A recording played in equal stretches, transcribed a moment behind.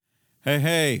Hey,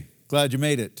 hey, glad you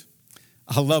made it.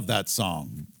 I love that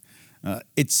song.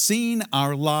 It's seeing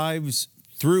our lives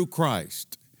through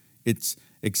Christ. It's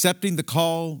accepting the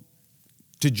call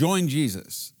to join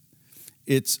Jesus.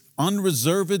 It's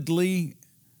unreservedly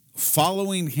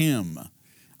following Him.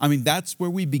 I mean, that's where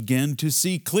we begin to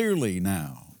see clearly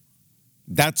now.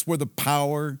 That's where the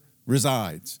power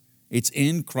resides. It's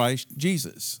in Christ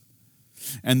Jesus.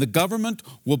 And the government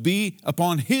will be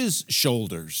upon His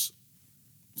shoulders.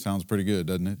 Sounds pretty good,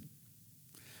 doesn't it?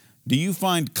 Do you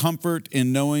find comfort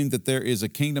in knowing that there is a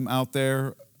kingdom out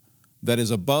there that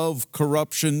is above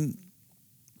corruption,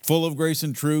 full of grace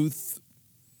and truth,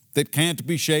 that can't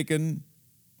be shaken,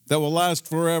 that will last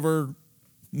forever?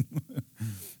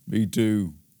 Me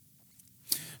too.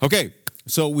 Okay,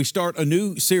 so we start a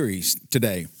new series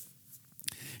today,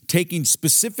 taking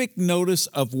specific notice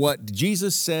of what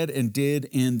Jesus said and did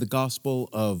in the Gospel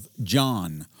of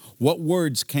John. What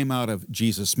words came out of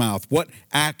Jesus' mouth? What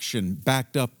action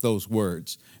backed up those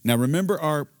words? Now remember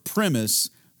our premise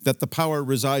that the power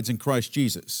resides in Christ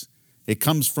Jesus. It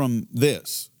comes from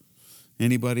this.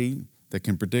 Anybody that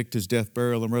can predict His death,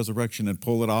 burial, and resurrection and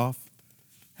pull it off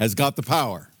has got the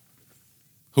power.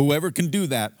 Whoever can do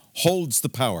that holds the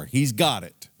power. He's got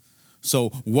it. So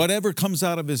whatever comes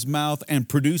out of His mouth and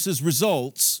produces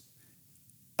results,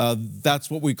 that's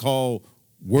what we call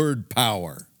word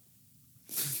power.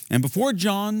 And before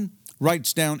John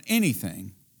writes down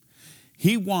anything,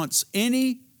 he wants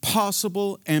any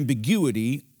possible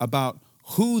ambiguity about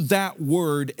who that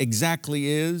word exactly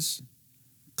is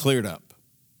cleared up.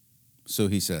 So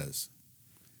he says,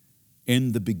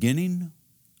 "In the beginning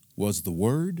was the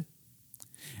Word,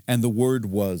 and the Word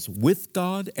was with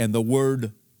God, and the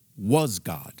Word was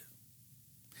God.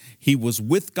 He was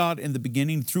with God in the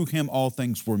beginning. Through Him all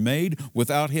things were made.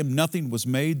 Without Him nothing was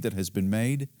made that has been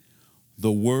made.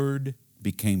 The Word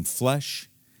became flesh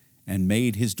and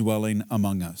made His dwelling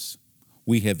among us.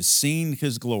 We have seen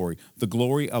His glory, the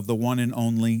glory of the one and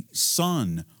only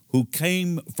Son who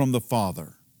came from the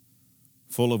Father,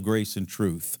 full of grace and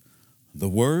truth." The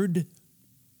Word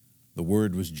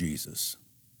was Jesus.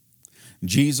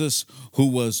 Jesus, who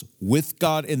was with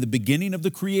God in the beginning of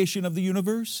the creation of the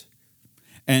universe,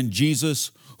 and Jesus,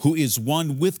 who is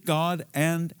one with God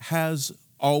and has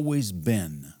always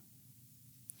been.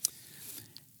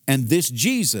 And this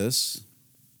Jesus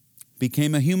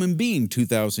became a human being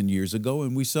 2,000 years ago,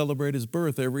 and we celebrate His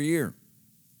birth every year.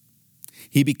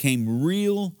 He became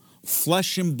real,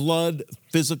 flesh and blood,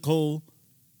 physical,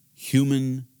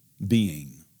 human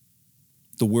being.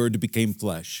 The Word became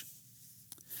flesh.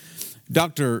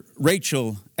 Dr.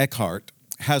 Rachel Eckhart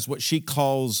has what she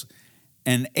calls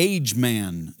an age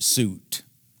man suit.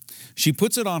 She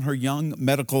puts it on her young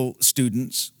medical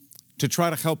students to try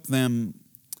to help them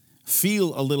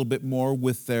feel a little bit more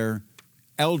with their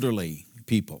elderly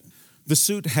people. The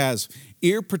suit has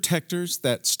ear protectors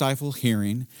that stifle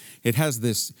hearing. It has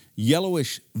this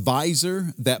yellowish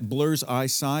visor that blurs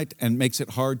eyesight and makes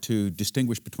it hard to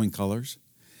distinguish between colors.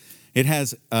 It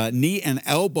has knee and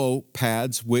elbow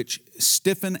pads which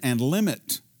stiffen and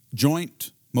limit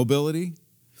joint mobility,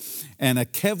 and a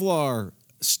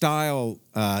Kevlar-style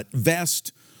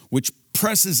vest which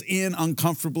presses in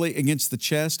uncomfortably against the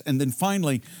chest, and then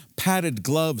finally padded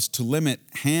gloves to limit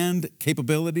hand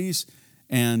capabilities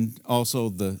and also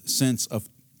the sense of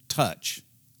touch.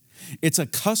 It's a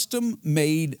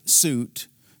custom-made suit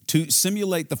to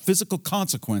simulate the physical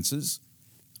consequences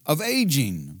of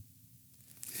aging.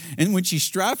 And when she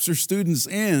straps her students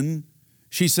in,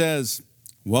 she says,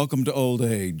 "Welcome to old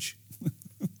age."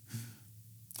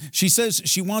 She says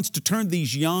she wants to turn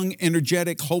these young,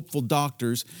 energetic, hopeful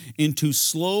doctors into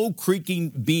slow creaking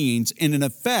beings in an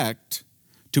effect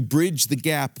to bridge the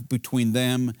gap between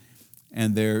them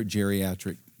and their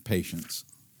geriatric patients.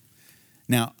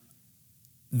 Now,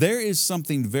 there is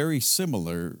something very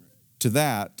similar to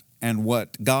that and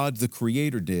what God the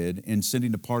Creator did in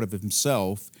sending a part of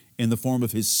Himself in the form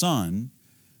of His Son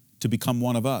to become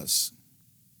one of us.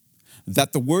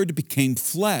 That the Word became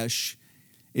flesh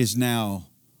is now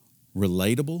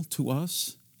relatable to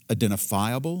us,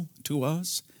 identifiable to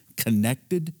us,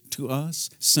 connected to us,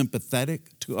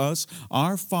 sympathetic to us.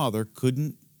 Our Father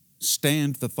couldn't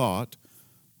stand the thought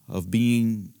of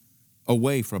being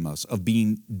away from us, of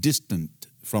being distant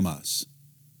from us.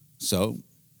 So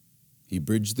He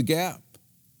bridged the gap.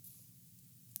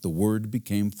 The Word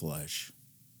became flesh.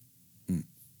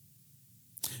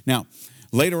 Now,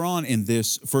 later on in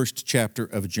this first chapter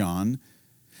of John,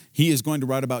 he is going to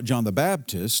write about John the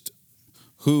Baptist,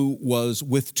 who was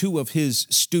with two of his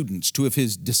students, two of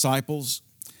his disciples,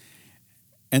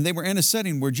 And they were in a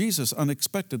setting where Jesus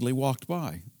unexpectedly walked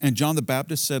by. And John the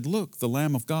Baptist said, "Look, the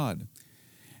Lamb of God."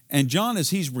 And John, as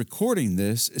he's recording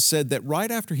this, said that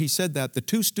right after he said that, the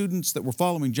two students that were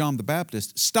following John the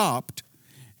Baptist stopped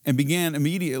and began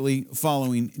immediately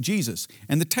following Jesus.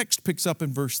 And the text picks up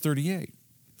in verse 38.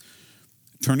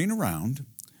 Turning around,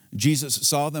 Jesus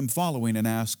saw them following and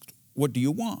asked, "What do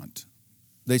you want?"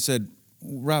 They said,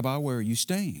 "Rabbi, where are you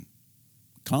staying?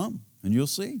 Come and you'll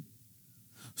see."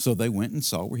 So they went and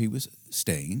saw where he was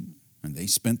staying, and they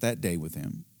spent that day with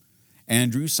him.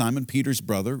 Andrew, Simon Peter's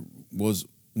brother, was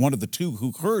one of the two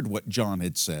who heard what John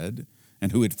had said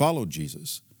and who had followed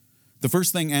Jesus. The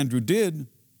first thing Andrew did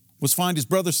was find his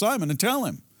brother Simon and tell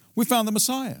him, "We found the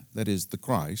Messiah," that is, the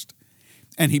Christ,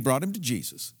 and he brought him to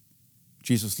Jesus.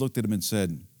 Jesus looked at him and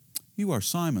said, "You are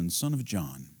Simon, son of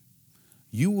John.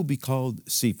 You will be called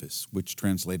Cephas," which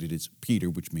translated is Peter,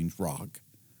 which means rock.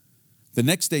 The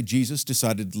next day, Jesus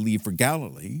decided to leave for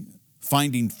Galilee.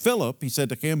 Finding Philip, he said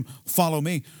to him, "Follow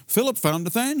me." Philip found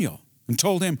Nathanael and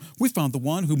told him, "We found the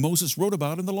one who Moses wrote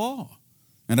about in the law,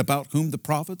 and about whom the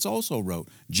prophets also wrote,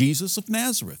 Jesus of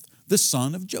Nazareth, the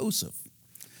son of Joseph."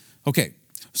 Okay,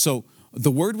 so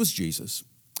the Word was Jesus,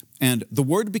 and the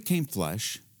Word became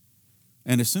flesh,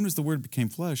 and as soon as the Word became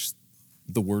flesh,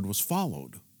 the Word was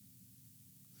followed.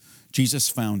 Jesus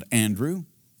found Andrew,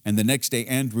 and the next day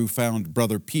Andrew found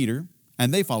brother Peter,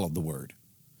 and they followed the Word.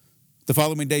 The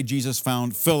following day, Jesus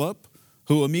found Philip,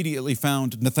 who immediately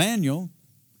found Nathanael,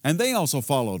 and they also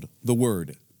followed the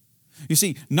Word. You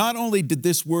see, not only did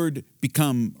this Word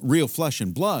become real flesh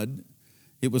and blood,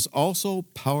 it was also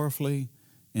powerfully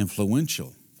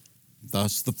influential.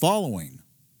 Thus, the following.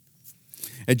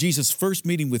 At Jesus' first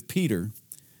meeting with Peter,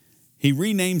 he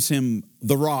renames him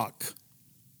the Rock.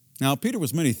 Now, Peter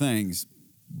was many things,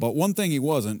 but one thing he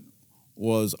wasn't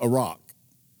was a rock.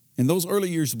 In those early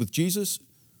years with Jesus,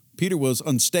 Peter was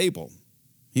unstable.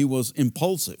 He was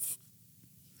impulsive.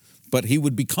 But he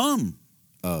would become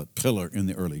a pillar in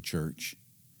the early church.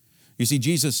 You see,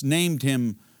 Jesus named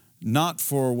him not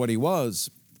for what he was,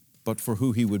 but for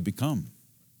who he would become.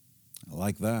 I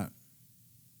like that.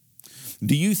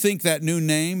 Do you think that new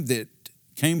name that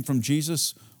came from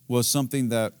Jesus was something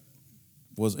that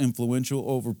was influential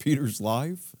over Peter's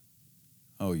life?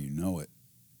 Oh, you know it.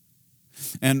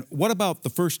 And what about the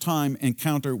first time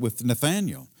encounter with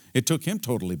Nathanael? It took him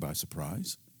totally by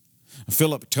surprise.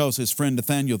 Philip tells his friend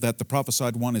Nathanael that the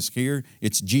prophesied one is here.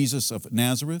 It's Jesus of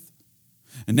Nazareth.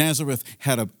 And Nazareth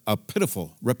had a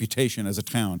pitiful reputation as a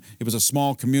town. It was a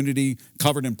small community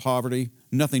covered in poverty,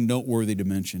 nothing noteworthy to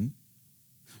mention.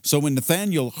 So when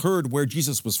Nathanael heard where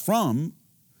Jesus was from,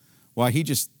 why, he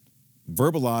just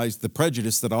verbalized the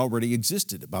prejudice that already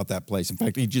existed about that place. In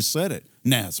fact, he just said it,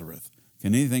 Nazareth.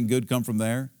 Can anything good come from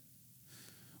there?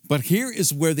 But here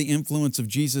is where the influence of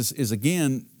Jesus is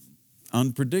again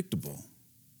unpredictable.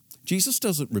 Jesus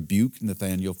doesn't rebuke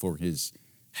Nathanael for his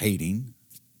hating.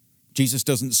 Jesus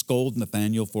doesn't scold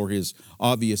Nathanael for his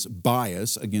obvious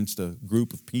bias against a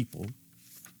group of people.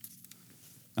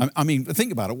 I mean,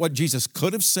 think about it. What Jesus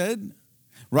could have said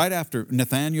right after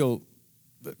Nathanael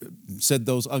said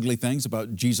those ugly things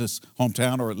about Jesus'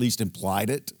 hometown, or at least implied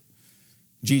it.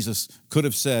 Jesus could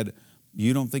have said,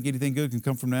 "You don't think anything good can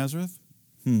come from Nazareth?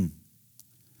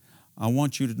 I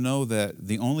want you to know that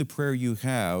the only prayer you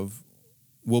have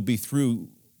will be through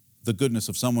the goodness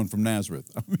of someone from Nazareth."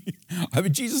 I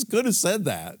mean, Jesus could have said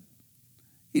that.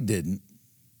 He didn't.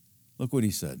 Look what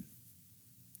he said.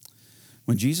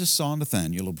 When Jesus saw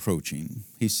Nathanael approaching,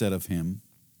 he said of him,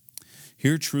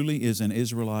 "Here truly is an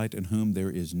Israelite in whom there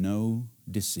is no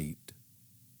deceit."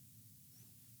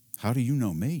 "How do you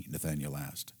know me?" Nathanael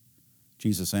asked.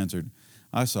 Jesus answered,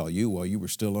 "I saw you while you were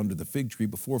still under the fig tree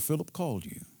before Philip called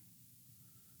you."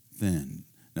 Then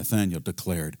Nathanael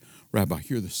declared, "Rabbi,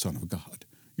 you're the Son of God.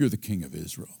 You're the King of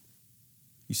Israel."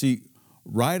 You see,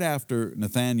 right after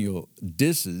Nathanael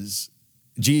disses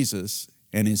Jesus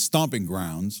and his stomping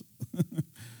grounds,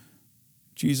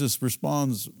 Jesus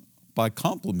responds by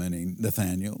complimenting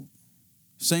Nathanael,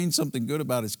 saying something good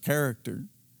about his character.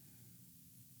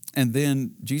 And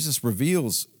then Jesus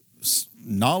reveals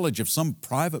knowledge of some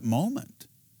private moment.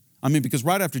 I mean, because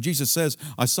right after Jesus says,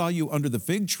 "I saw you under the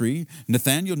fig tree,"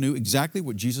 Nathanael knew exactly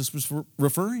what Jesus was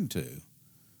referring to.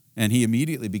 And he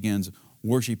immediately begins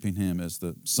worshiping him as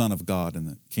the Son of God and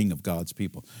the King of God's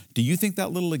people. Do you think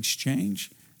that little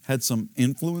exchange had some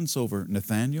influence over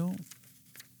Nathanael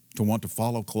to want to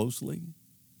follow closely?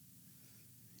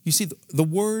 You see, the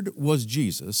Word was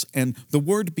Jesus, and the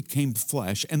Word became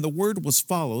flesh, and the Word was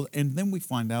followed, and then we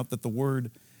find out that the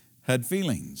Word had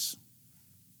feelings.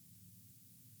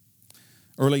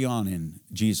 Early on in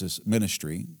Jesus'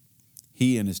 ministry,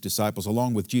 he and his disciples,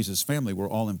 along with Jesus' family, were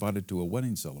all invited to a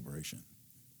wedding celebration.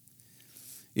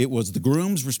 It was the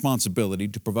groom's responsibility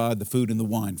to provide the food and the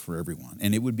wine for everyone,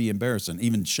 and it would be embarrassing,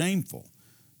 even shameful,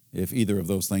 if either of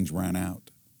those things ran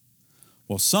out.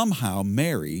 Well, somehow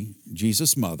Mary,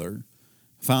 Jesus' mother,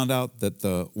 found out that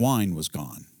the wine was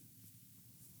gone.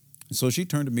 And so she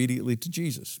turned immediately to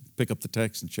Jesus. Pick up the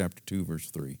text in chapter 2, verse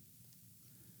 3.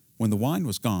 When the wine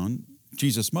was gone,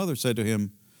 Jesus' mother said to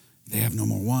him, "They have no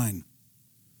more wine."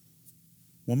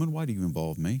 "Woman, why do you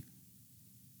involve me?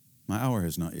 My hour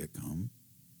has not yet come."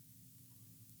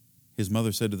 His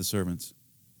mother said to the servants,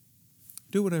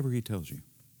 "Do whatever he tells you."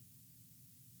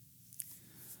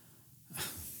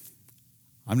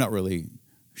 I'm not really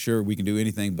sure we can do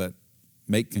anything but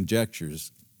make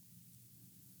conjectures.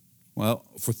 Well,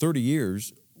 for 30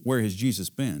 years, where has Jesus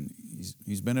been?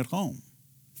 He's been at home.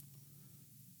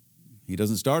 He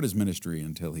doesn't start his ministry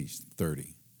until he's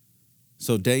 30.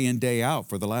 So day in, day out,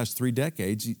 for the last 3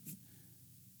 decades,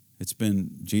 it's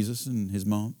been Jesus and his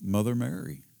mother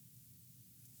Mary.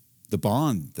 The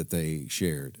bond that they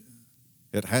shared,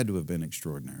 it had to have been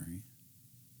extraordinary.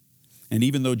 And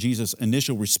even though Jesus'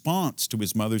 initial response to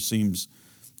his mother seems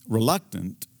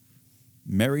reluctant,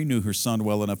 Mary knew her son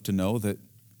well enough to know that,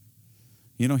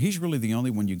 he's really the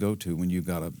only one you go to when you've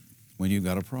got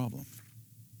a problem.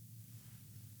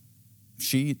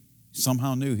 She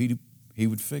somehow knew he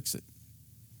would fix it.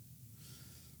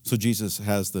 So Jesus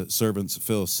has the servants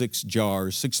fill 6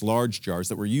 large jars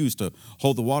that were used to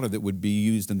hold the water that would be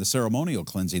used in the ceremonial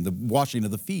cleansing, the washing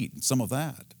of the feet, some of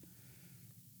that.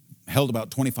 Held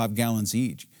about 25 gallons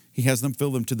each. He has them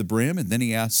fill them to the brim, and then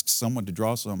he asks someone to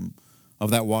draw some of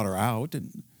that water out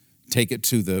and take it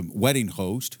to the wedding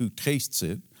host, who tastes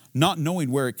it, not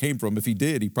knowing where it came from. If he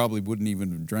did, he probably wouldn't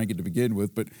even have drank it to begin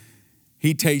with, but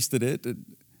he tasted it,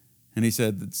 and he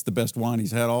said it's the best wine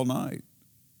he's had all night.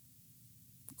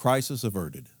 Crisis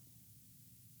averted.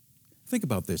 Think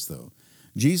about this, though.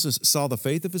 Jesus saw the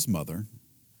faith of his mother.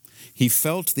 He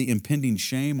felt the impending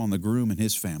shame on the groom and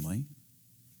his family.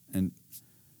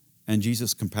 And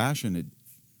Jesus' compassion,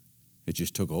 it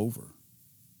just took over.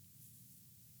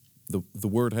 The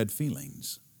word had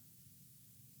feelings.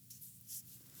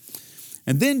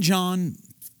 And then John,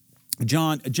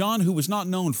 who was not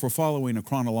known for following a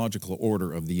chronological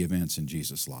order of the events in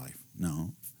Jesus' life.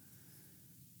 No.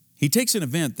 He takes an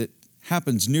event that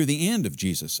happens near the end of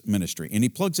Jesus' ministry, and he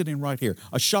plugs it in right here.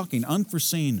 A shocking,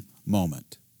 unforeseen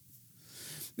moment.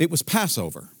 It was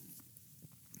Passover,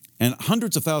 and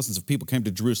hundreds of thousands of people came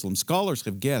to Jerusalem. Scholars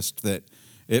have guessed that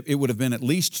it would have been at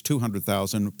least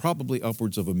 200,000, probably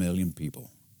upwards of 1 million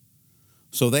people.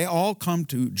 So they all come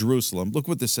to Jerusalem. Look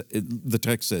what the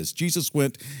text says. Jesus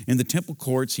went in the temple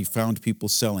courts. He found people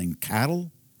selling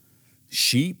cattle,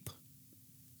 sheep,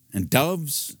 and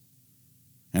doves,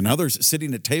 and others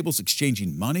sitting at tables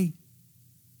exchanging money.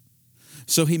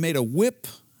 So he made a whip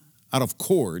out of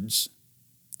cords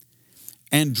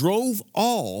and drove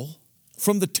all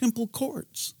from the temple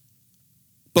courts,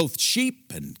 both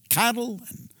sheep and cattle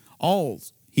and all.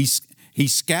 He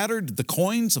scattered the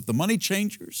coins of the money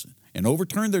changers and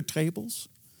overturned their tables.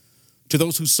 To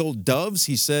those who sold doves,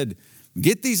 he said,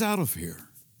 "Get these out of here.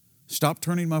 Stop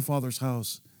turning my Father's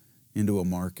house into a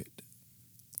market."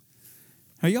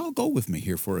 Now, y'all go with me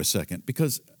here for a second,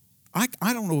 because I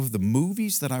don't know if the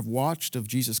movies that I've watched of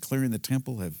Jesus clearing the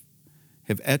temple have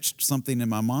etched something in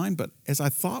my mind, but as I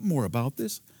thought more about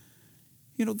this,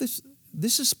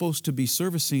 this is supposed to be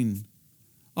servicing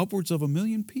upwards of 1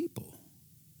 million people.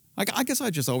 I guess I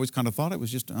just always kind of thought it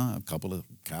was just a couple of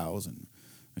cows and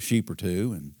a sheep or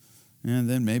two, and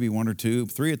then maybe 1 or 2,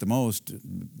 3 at the most,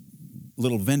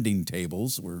 little vending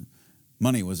tables where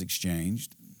money was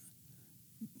exchanged.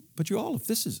 But you all, if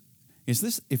this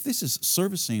is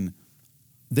servicing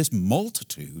this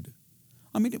multitude,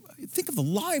 I mean, think of the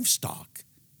livestock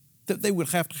that they would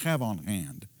have to have on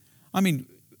hand. I mean,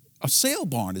 a sale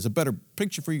barn is a better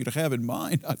picture for you to have in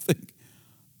mind, I think.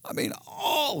 I mean,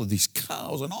 all of these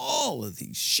cows and all of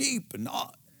these sheep and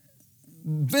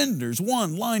vendors,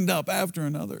 one lined up after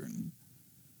another.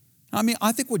 I mean,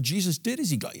 I think what Jesus did is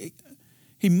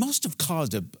he must have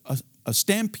caused a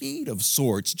stampede of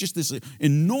sorts, just this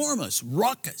enormous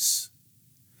ruckus.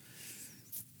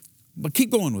 But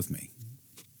keep going with me.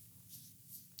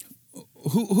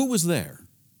 Who was there?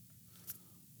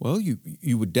 Well,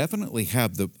 you would definitely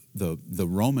have the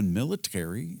Roman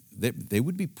military. They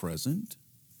would be present.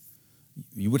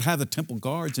 You would have the temple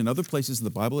guards. In other places in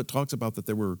the Bible, it talks about that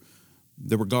there were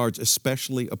guards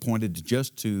especially appointed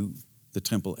just to the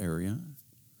temple area.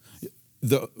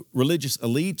 The religious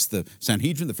elites, the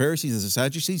Sanhedrin, the Pharisees, and the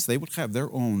Sadducees, they would have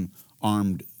their own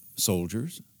armed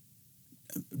soldiers.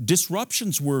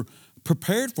 disruptions were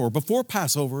prepared for before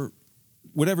Passover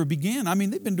would ever begin. I mean,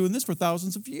 they've been doing this for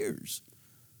thousands of years.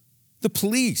 The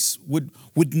police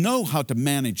would know how to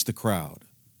manage the crowd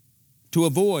to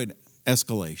avoid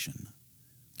escalation.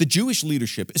 The Jewish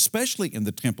leadership, especially in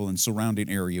the temple and surrounding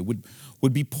area, would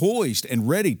be poised and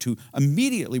ready to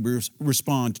immediately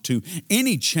respond to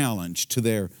any challenge to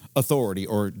their authority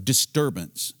or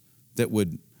disturbance that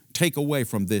would take away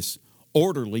from this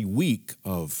orderly week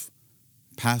of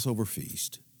Passover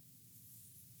feast.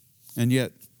 And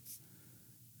yet,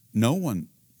 no one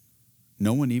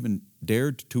even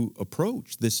dared to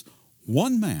approach this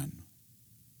one man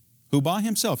who by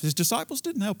himself, his disciples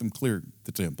didn't help him clear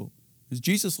the temple. It was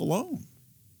Jesus alone.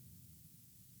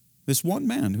 This one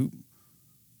man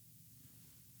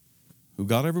who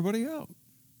got everybody out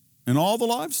and all the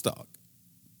livestock.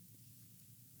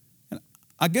 And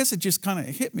I guess it just kind of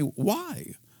hit me.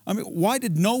 Why? I mean, why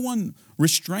did no one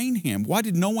restrain him? Why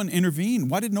did no one intervene?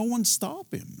 Why did no one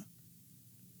stop him?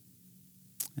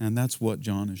 And that's what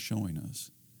John is showing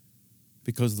us.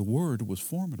 Because the word was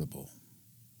formidable,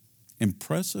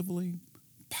 impressively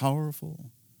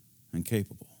powerful and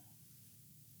capable.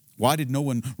 Why did no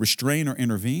one restrain or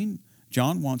intervene?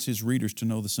 John wants his readers to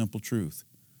know the simple truth.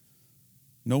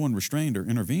 No one restrained or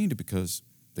intervened because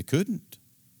they couldn't.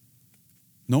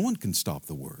 No one can stop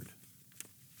the word.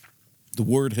 The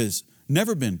word has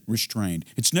never been restrained.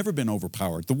 It's never been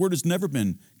overpowered. The word has never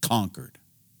been conquered.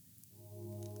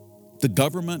 The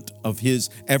government of his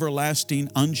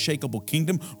everlasting, unshakable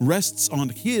kingdom rests on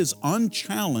his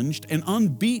unchallenged and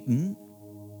unbeaten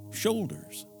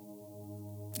shoulders.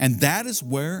 And that is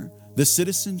where the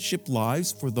citizenship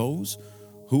lies for those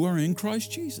who are in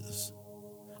Christ Jesus.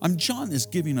 John is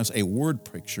giving us a word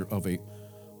picture of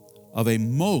a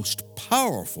most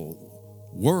powerful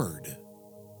word.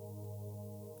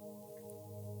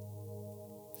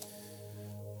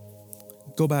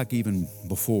 Go back even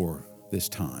before this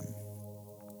time,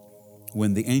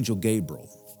 when the angel Gabriel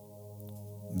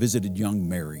visited young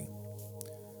Mary,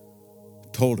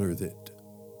 told her that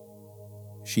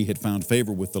she had found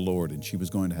favor with the Lord and she was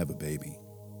going to have a baby.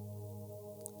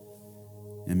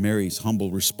 And Mary's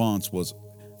humble response was,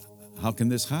 "How can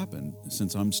this happen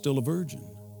since I'm still a virgin?"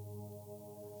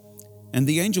 And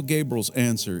the angel Gabriel's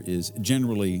answer is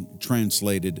generally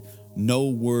translated, "No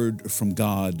word from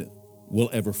God will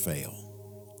ever fail."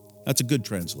 That's a good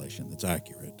translation, that's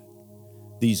accurate.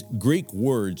 These Greek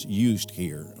words used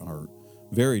here are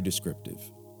very descriptive.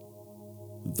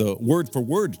 The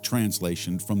word-for-word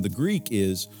translation from the Greek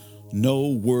is, "No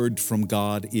word from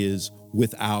God is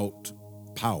without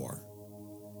power."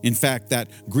 In fact, that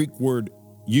Greek word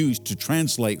used to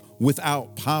translate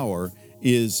without power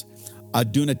is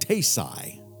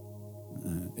adunatesai.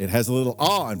 It has a little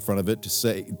 "ah" in front of it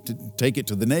to take it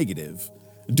to the negative.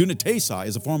 Adunatesai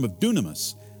is a form of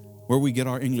dunamis, where we get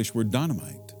our English word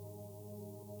dynamite.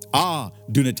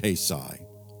 Dunatesai,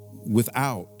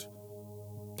 without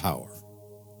power.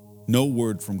 No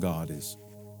word from God is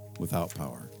without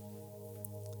power.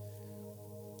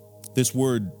 This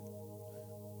word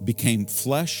became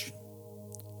flesh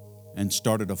and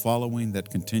started a following that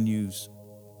continues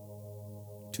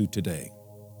to today.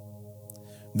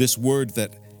 This word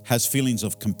that has feelings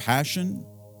of compassion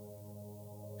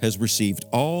has received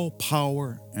all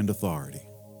power and authority.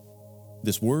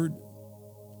 This word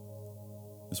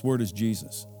is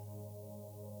Jesus,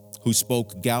 who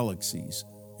spoke galaxies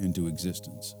into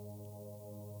existence,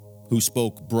 who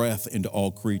spoke breath into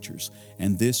all creatures.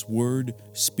 And this word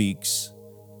speaks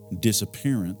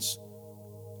disappearance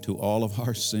to all of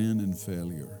our sin and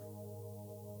failure.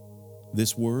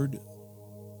 This word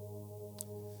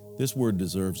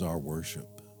deserves our worship.